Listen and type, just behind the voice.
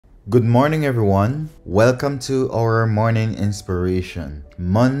Good morning, everyone. Welcome to our morning inspiration,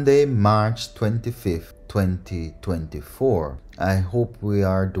 Monday, March 25th, 2024. I hope we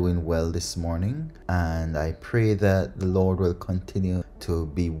are doing well this morning, and I pray that the Lord will continue to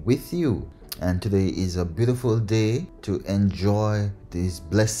be with you. And today is a beautiful day to enjoy this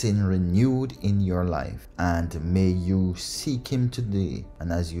blessing renewed in your life. And may you seek Him today.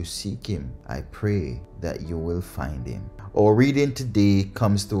 And as you seek Him, I pray that you will find Him. Our reading today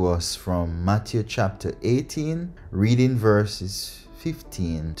comes to us from Matthew chapter 18, reading verses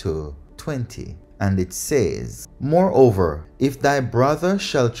 15 to 20. And it says, "Moreover, if thy brother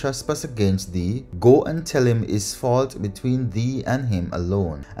shall trespass against thee, go and tell him his fault between thee and him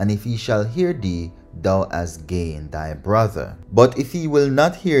alone. And if he shall hear thee, thou hast gained thy brother. But if he will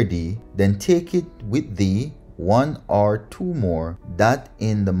not hear thee, then take it with thee one or two more, that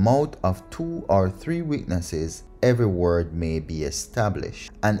in the mouth of two or three witnesses every word may be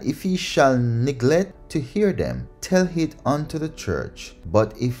established. And if he shall neglect to hear them, tell it unto the church.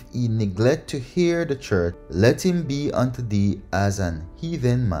 But if he neglect to hear the church, let him be unto thee as an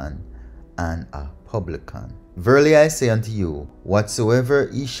heathen man and a publican. Verily I say unto you, whatsoever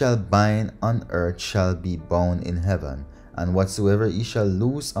ye shall bind on earth shall be bound in heaven, and whatsoever ye shall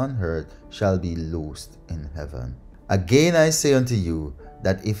loose on earth shall be loosed in heaven. Again I say unto you,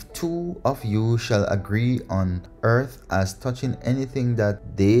 that if two of you shall agree on earth as touching anything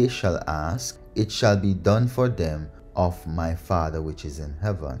that they shall ask, it shall be done for them of my Father which is in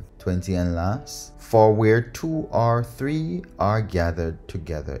heaven." 20 and last, "For where two or three are gathered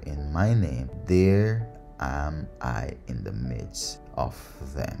together in my name, there am I in the midst of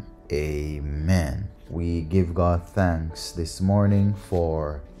them." Amen. We give God thanks this morning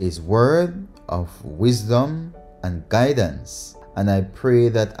for His word of wisdom and guidance. And I pray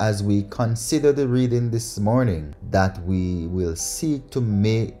that as we consider the reading this morning, that we will seek to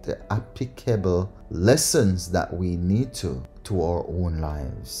make the applicable lessons that we need to our own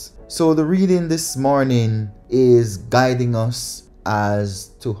lives. So the reading this morning is guiding us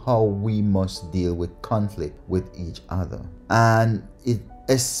as to how we must deal with conflict with each other. And it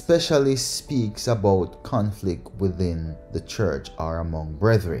especially speaks about conflict within the church or among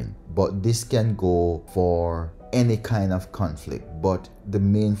brethren. But this can go for any kind of conflict, but the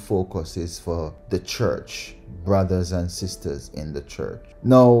main focus is for the church, brothers and sisters in the church.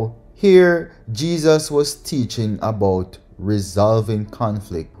 Now, here Jesus was teaching about resolving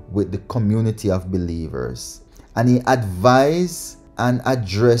conflict with the community of believers, and he advised and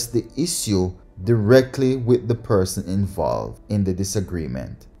addressed the issue directly with the person involved in the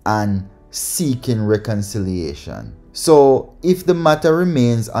disagreement and seeking reconciliation. So if the matter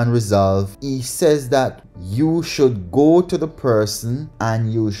remains unresolved, he says that you should go to the person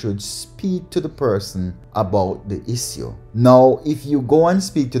and you should speak to the person about the issue. Now, if you go and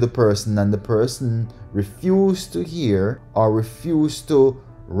speak to the person and the person refuses to hear or refuses to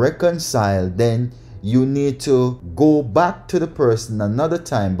reconcile, then you need to go back to the person another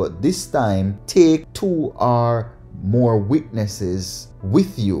time, but this time take two or more witnesses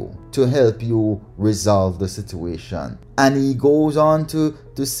with you to help you resolve the situation. And he goes on to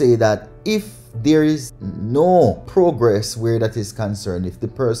say that if there is no progress where that is concerned, if the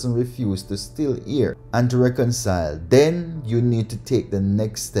person refuses to still hear and to reconcile, then you need to take the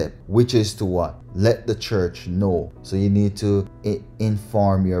next step, which is to what? Let the church know. So you need to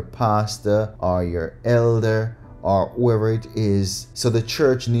inform your pastor or your elder or whoever it is. So the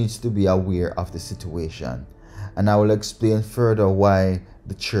church needs to be aware of the situation. And I will explain further why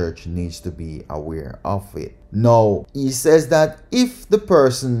the church needs to be aware of it. Now, he says that if the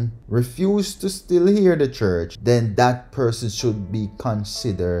person refuses to still hear the church, then that person should be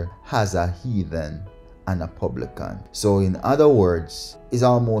considered as a heathen and a publican. So in other words, it's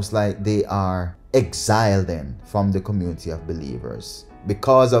almost like they are exiled then from the community of believers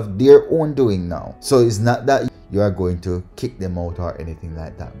because of their own doing now. So it's not that you are going to kick them out or anything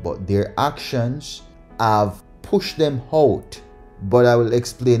like that, but their actions have pushed them out. But I will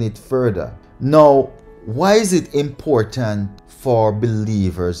explain it further. Now, why is it important for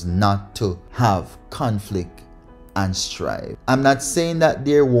believers not to have conflict and strife? I'm not saying that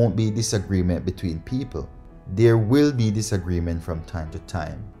there won't be disagreement between people. There will be disagreement from time to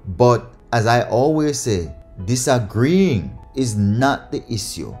time. But as I always say, disagreeing is not the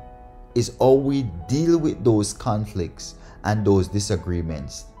issue. It's how we deal with those conflicts and those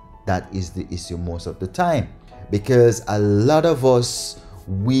disagreements that is the issue most of the time. Because a lot of us,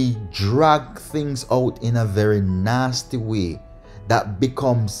 we drag things out in a very nasty way that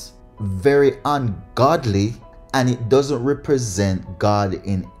becomes very ungodly, and it doesn't represent God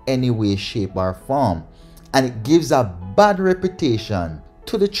in any way, shape, or form. And it gives a bad reputation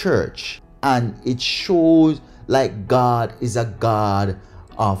to the church, and it shows like God is a God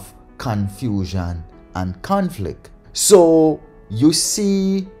of confusion and conflict. So you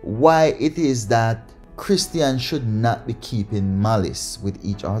see why it is that Christians should not be keeping malice with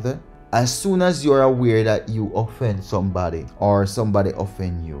each other. As soon as you're aware that you offend somebody or somebody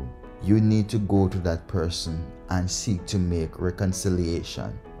offend you, you need to go to that person and seek to make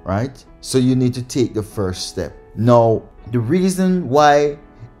reconciliation, right? So you need to take the first step. Now, the reason why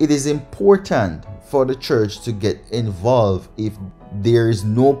it is important for the church to get involved if there is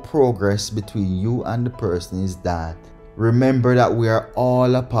no progress between you and the person is that remember that we are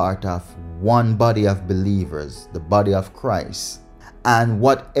all a part of one body of believers, the body of Christ. And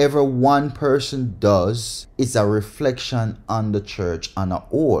whatever one person does is a reflection on the church on a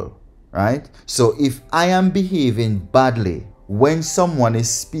whole, right? So if I am behaving badly when someone is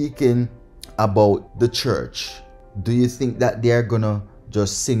speaking about the church, do you think that they are gonna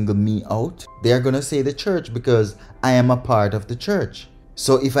just single me out? They are gonna say the church because I am a part of the church.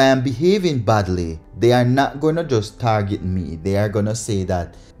 So if I am behaving badly, they are not gonna just target me. They are gonna say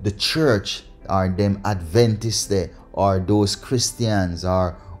that the church or them Adventists there or those Christians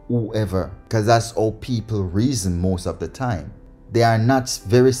or whoever, because that's how people reason most of the time. They are not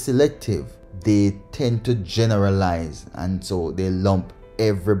very selective. They tend to generalize, and so they lump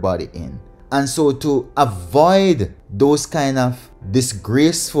everybody in. And so to avoid those kind of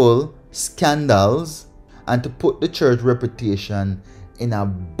disgraceful scandals and to put the church reputation in a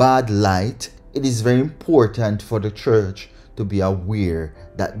bad light, it is very important for the church to be aware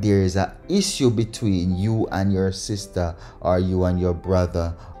that there is an issue between you and your sister or you and your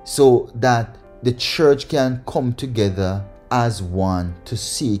brother, so that the church can come together as one to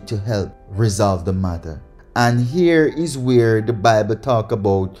seek to help resolve the matter. And here is where the Bible talk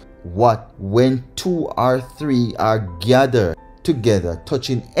about what when 2 or 3 are gathered together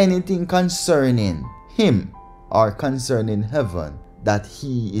touching anything concerning him or concerning heaven, that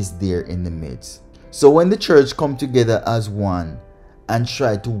he is there in the midst. So when the church come together as one and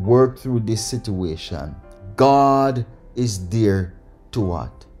try to work through this situation, God is there to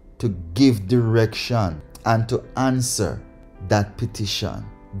what? To give direction and to answer that petition.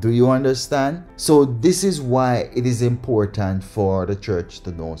 Do you understand? So this is why it is important for the church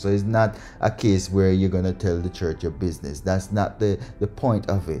to know. So it's not a case where you're going to tell the church your business. That's not the point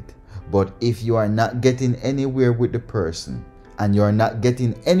of it. But if you are not getting anywhere with the person and you are not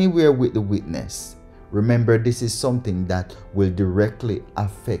getting anywhere with the witness, remember this is something that will directly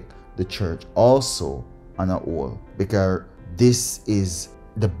affect the church also on a whole, because this is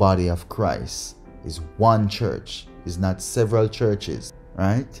the body of Christ. It's one church. It's not several churches,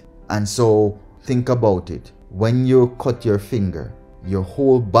 right? And so think about it. When you cut your finger, your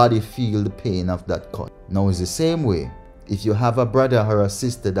whole body feel the pain of that cut. Now it's the same way. If you have a brother or a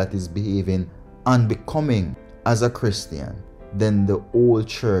sister that is behaving unbecoming as a Christian, then the whole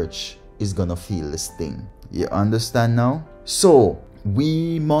church is gonna feel this thing. You understand now? So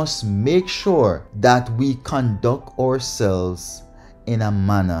we must make sure that we conduct ourselves in a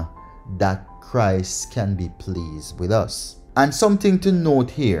manner that Christ can be pleased with us. And something to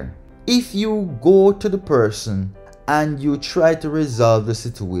note here, if you go to the person and you try to resolve the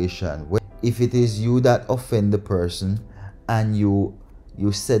situation, if it is you that offend the person and you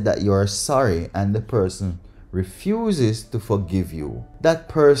said that you are sorry and the person refuses to forgive you, that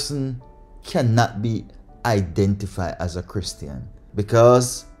person cannot be identified as a Christian,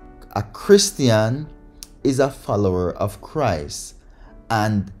 because a Christian is a follower of Christ.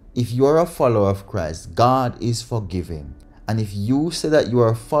 And if you are a follower of Christ, God is forgiving. And if you say that you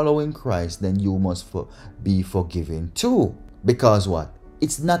are following Christ, then you must be forgiven too. Because what?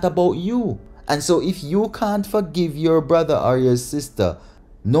 It's not about you. And so if you can't forgive your brother or your sister,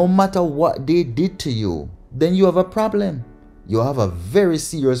 no matter what they did to you, then you have a problem. You have a very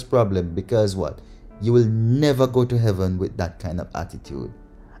serious problem, because what? You will never go to heaven with that kind of attitude.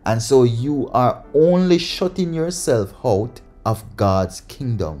 And so you are only shutting yourself out of God's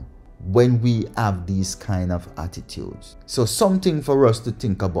kingdom when we have these kind of attitudes. So something for us to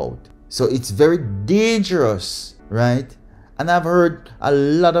think about. So it's very dangerous, right? And I've heard a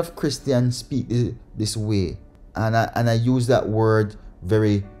lot of Christians speak this way, and I use that word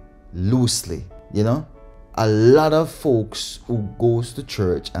very loosely. You know, a lot of folks who goes to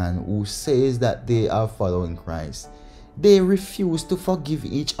church and who says that they are following Christ, they refuse to forgive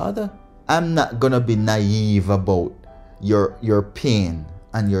each other. I'm not gonna be naive about your pain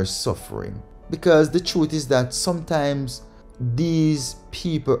and your suffering, because the truth is that sometimes these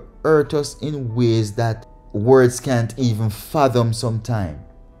people hurt us in ways that words can't even fathom sometimes,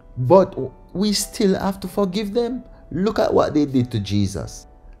 but we still have to forgive them. Look at what they did to Jesus.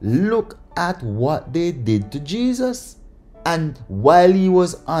 Look at what they did to Jesus. And while he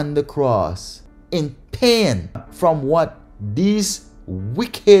was on the cross, in pain from what these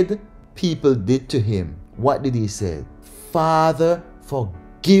wicked people did to him, what did he say? Father,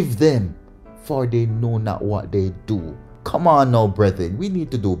 forgive them, for they know not what they do. Come on now, brethren, we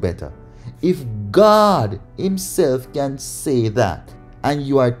need to do better. If God himself can say that, and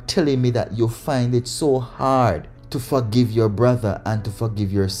you are telling me that you find it so hard to forgive your brother and to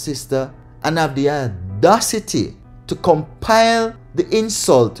forgive your sister, and have the audacity to compile the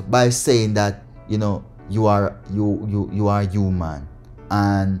insult by saying that, you are human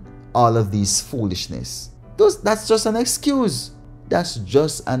and all of these foolishness. That's just an excuse. That's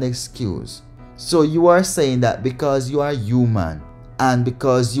just an excuse. So you are saying that because you are human and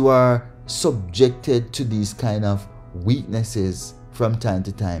because you are subjected to these kind of weaknesses from time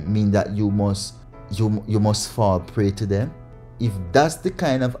to time, mean that you must fall prey to them? If that's the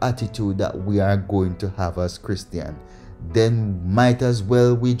kind of attitude that we are going to have as Christian, then might as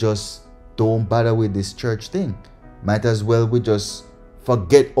well we just don't bother with this church thing. Might as well we just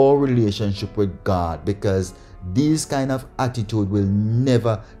forget our relationship with God, because this kind of attitude will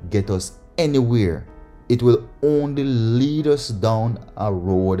never get us anywhere. It will only lead us down a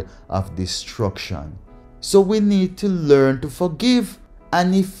road of destruction. So we need to learn to forgive.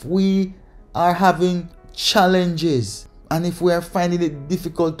 And if we are having challenges, and if we are finding it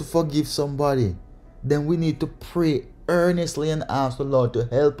difficult to forgive somebody, then we need to pray earnestly and ask the Lord to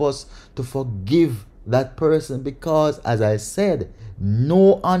help us to forgive that person, because as I said,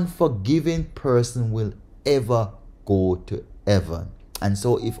 no unforgiving person will ever go to heaven. And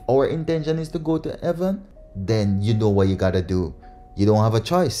so if our intention is to go to heaven, then you know what you gotta do. You don't have a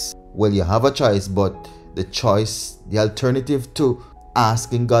choice. Well, you have a choice, but the alternative to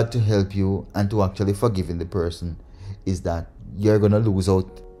asking God to help you and to actually forgiving the person is that you're gonna lose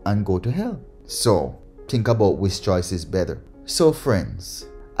out and go to hell. So think about which choice is better. So friends,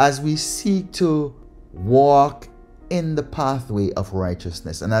 as we seek to walk in the pathway of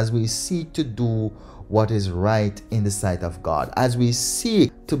righteousness, and as we seek to do what is right in the sight of God, as we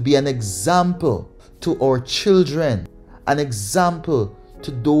seek to be an example to our children, an example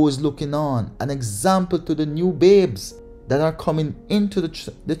to those looking on, an example to the new babes that are coming into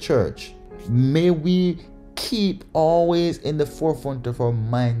the church, may we keep always in the forefront of our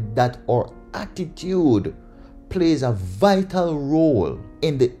mind that our attitude plays a vital role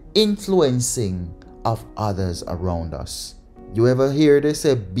in the influencing of others around us. You ever hear they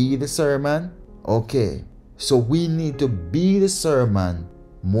say, be the sermon? Okay, so we need to be the sermon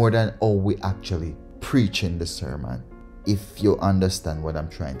more than how we actually preaching the sermon, if you understand what I'm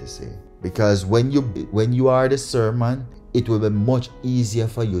trying to say. Because when you are the sermon, it will be much easier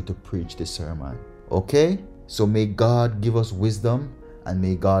for you to preach the sermon. Okay? So may God give us wisdom, and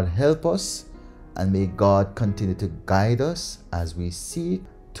may God help us, and may God continue to guide us as we seek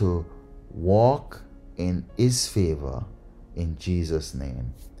to walk in his favor. In Jesus'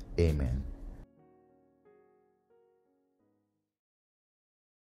 name, amen.